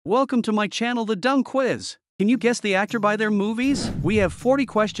Welcome to my channel, The Dumb Quiz. Can you guess the actor by their movies? We have 40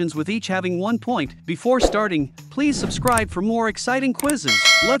 questions with each having 1 point. Before starting, please subscribe for more exciting quizzes.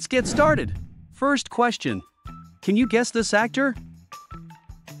 Let's get started. First question. Can you guess this actor?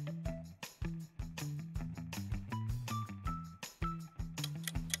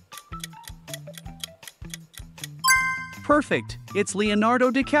 Perfect. It's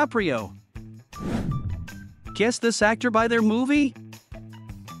Leonardo DiCaprio. Guess this actor by their movie?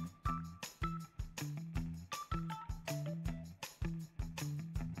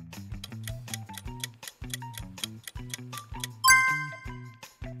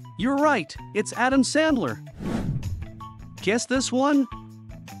 You're right, it's Adam Sandler. Guess this one?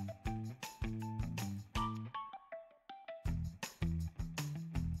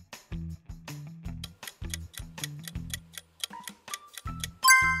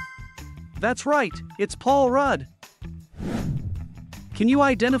 That's right, it's Paul Rudd. Can you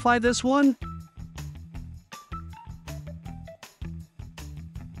identify this one?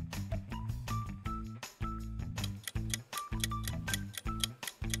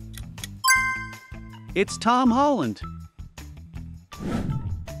 It's Tom Holland.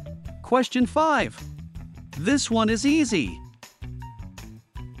 Question 5. This one is easy.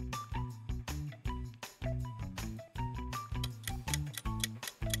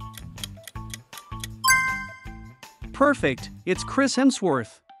 Perfect, it's Chris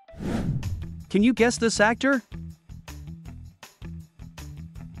Hemsworth. Can you guess this actor?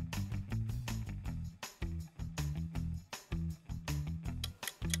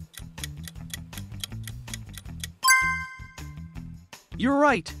 You're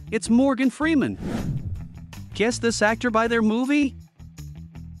right, it's Morgan Freeman. Guess this actor by their movie?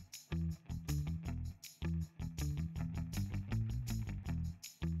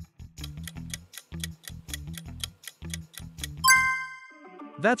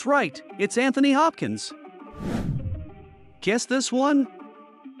 That's right, it's Anthony Hopkins. Guess this one?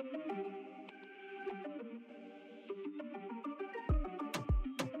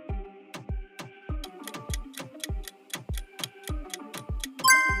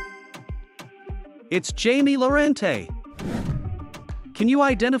 It's Jaime Lorente. Can you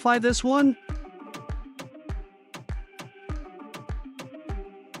identify this one?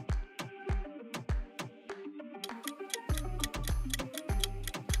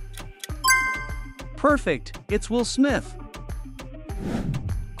 Perfect, it's Will Smith.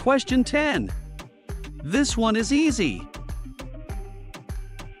 Question 10. This one is easy.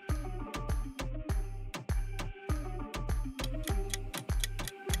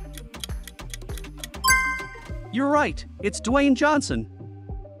 You're right, it's Dwayne Johnson.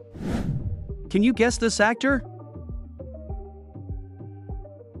 Can you guess this actor?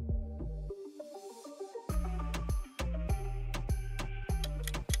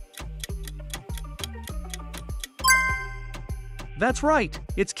 That's right,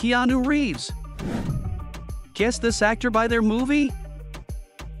 it's Keanu Reeves. Guess this actor by their movie?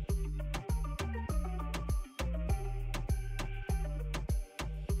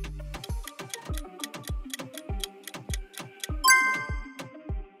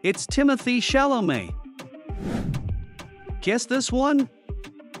 It's Timothée Chalamet. Guess this one?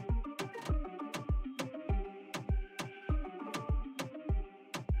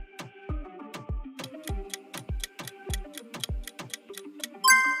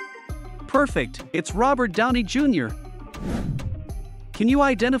 Perfect, it's Robert Downey Jr. Can you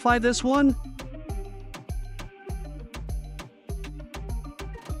identify this one?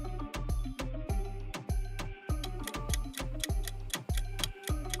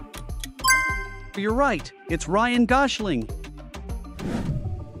 You're right, it's Ryan Gosling.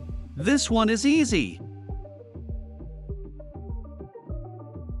 This one is easy.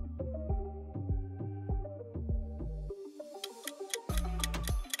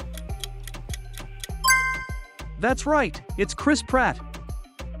 That's right, it's Chris Pratt.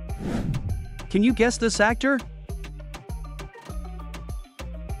 Can you guess this actor?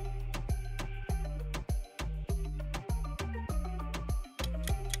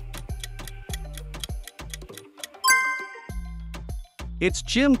 It's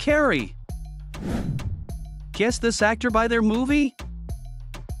Jim Carrey. Guess this actor by their movie?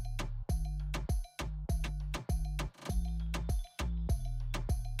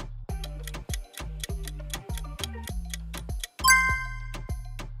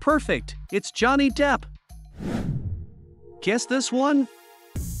 Perfect, it's Johnny Depp. Guess this one?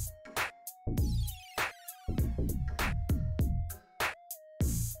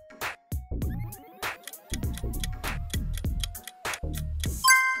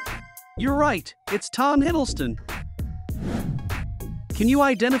 You're right, it's Tom Hiddleston. Can you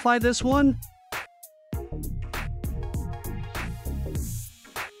identify this one?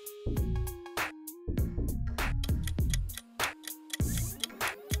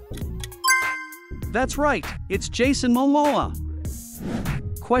 That's right, it's Jason Momoa.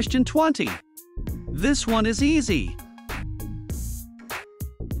 Question 20. This one is easy.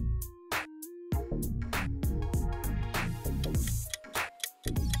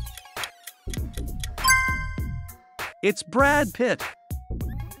 It's Brad Pitt.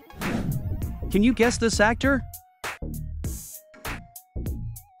 Can you guess this actor?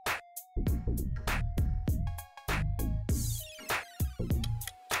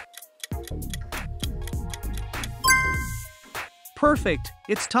 Perfect,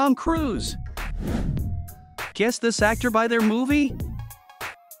 it's Tom Cruise. Guess this actor by their movie?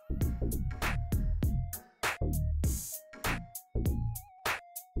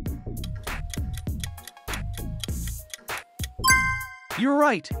 You're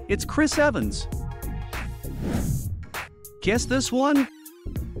right, it's Chris Evans. Guess this one?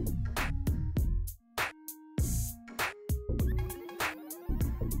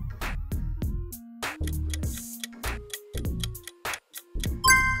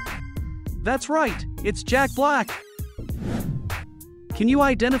 That's right, it's Jack Black. Can you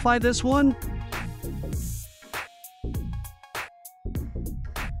identify this one?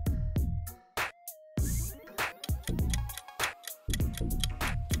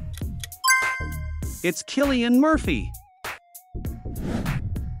 It's Cillian Murphy.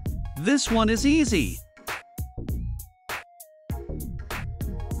 This one is easy.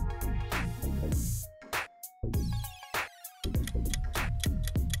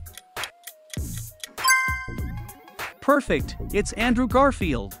 Perfect, it's Andrew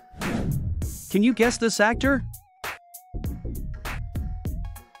Garfield. Can you guess this actor?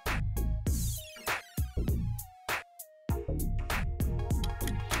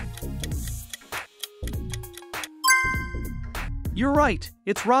 You're right,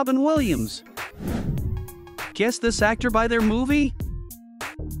 it's Robin Williams. Guess this actor by their movie?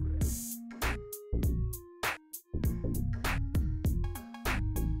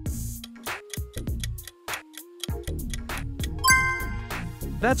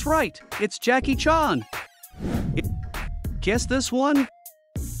 That's right, it's Jackie Chan. Guess this one?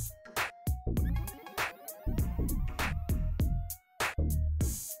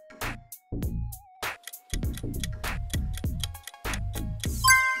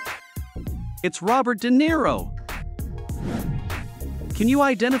 It's Robert De Niro. Can you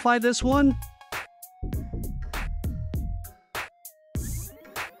identify this one?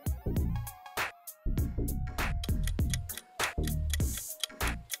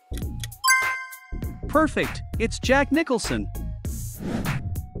 Perfect, it's Jack Nicholson.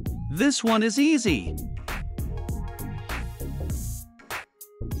 This one is easy.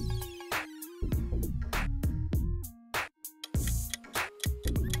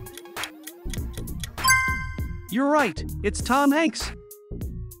 You're right, it's Tom Hanks.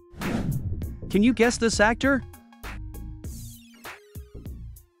 Can you guess this actor?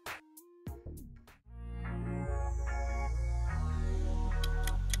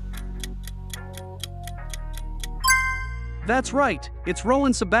 That's right, it's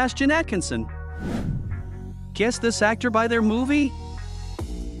Rowan Sebastian Atkinson. Guess this actor by their movie?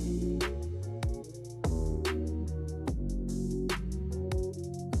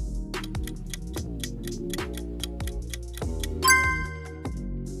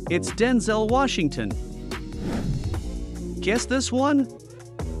 It's Denzel Washington. Guess this one?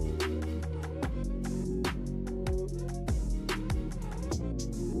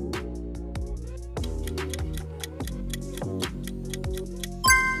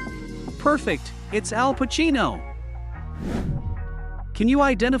 Perfect, it's Al Pacino. Can you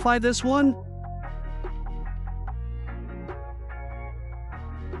identify this one?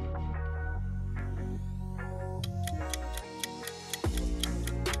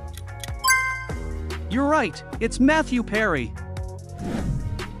 You're right, it's Matthew Perry.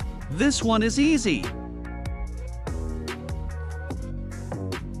 This one is easy.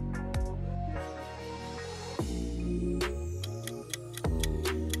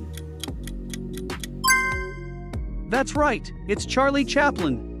 That's right, it's Charlie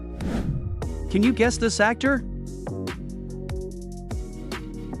Chaplin. Can you guess this actor?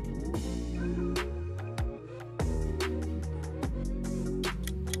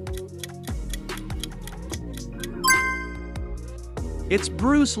 It's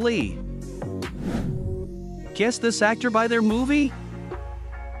Bruce Lee. Guess this actor by their movie?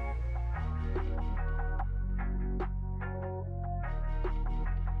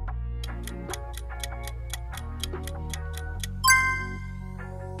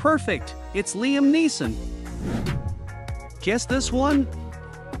 Perfect, it's Liam Neeson. Guess this one?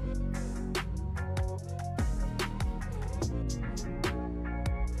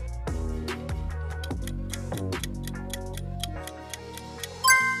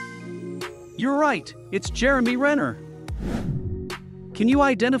 You're right, it's Jeremy Renner. Can you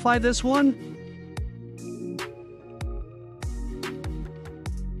identify this one?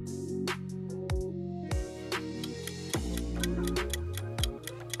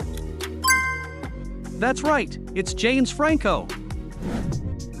 That's right, it's James Franco.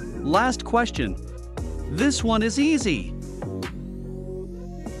 Last question. This one is easy.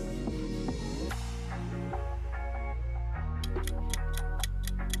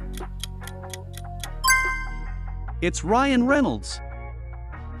 It's Ryan Reynolds.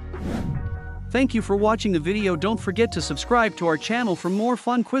 Thank you for watching the video. Don't forget to subscribe to our channel for more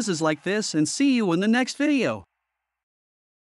fun quizzes like this, and see you in the next video.